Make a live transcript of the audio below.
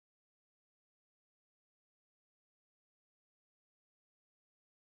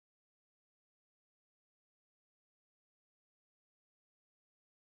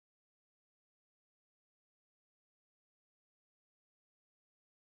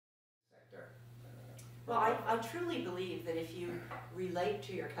Well, I truly believe that if you relate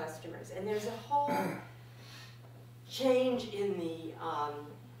to your customers, and there's a whole change in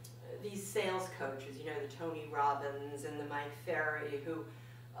these sales coaches, you know, the Tony Robbins and the Mike Ferry, who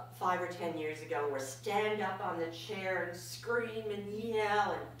 5 or 10 years ago were stand up on the chair and scream and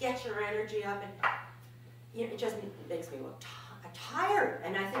yell and get your energy up, and you know, it just makes me look tired.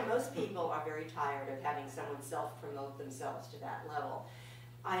 And I think most people are very tired of having someone self-promote themselves to that level.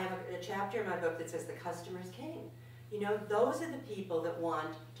 I have a chapter in my book that says the customer's king. You know, those are the people that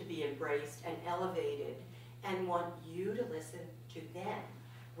want to be embraced and elevated and want you to listen to them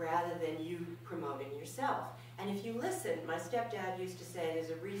rather than you promoting yourself. And if you listen, my stepdad used to say, there's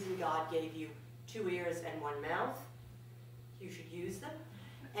a reason God gave you 2 ears and 1 mouth. You should use them.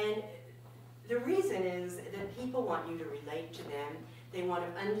 And the reason is that people want you to relate to them. They want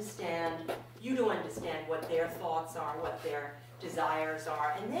to understand, you to understand what their thoughts are, what their desires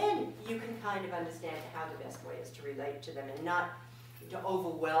are, and then you can kind of understand how the best way is to relate to them and not to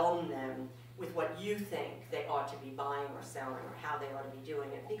overwhelm them with what you think they ought to be buying or selling or how they ought to be doing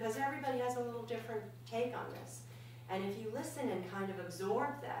it, because everybody has a little different take on this. And if you listen and kind of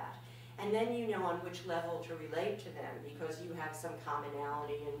absorb that, and then you know on which level to relate to them because you have some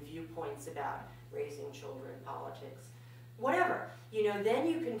commonality and viewpoints about raising children, politics, whatever, you know, then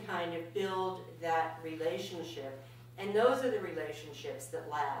you can kind of build that relationship. And those are the relationships that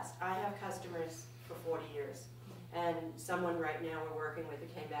last. I have customers for 40 years. And someone right now we're working with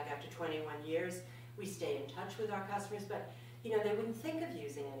who came back after 21 years. We stay in touch with our customers, but you know, they wouldn't think of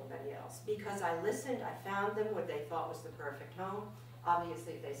using anybody else because I listened, I found them what they thought was the perfect home.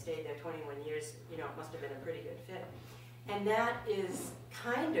 Obviously, if they stayed there 21 years, you know, it must have been a pretty good fit. And that is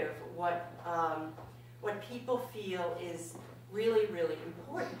kind of what people feel is really, really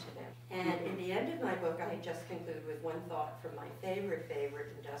important to them. And in the end of my book, I just conclude with one thought from my favorite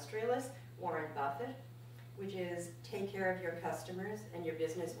industrialist, Warren Buffett, which is take care of your customers and your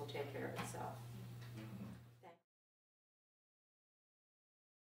business will take care of itself.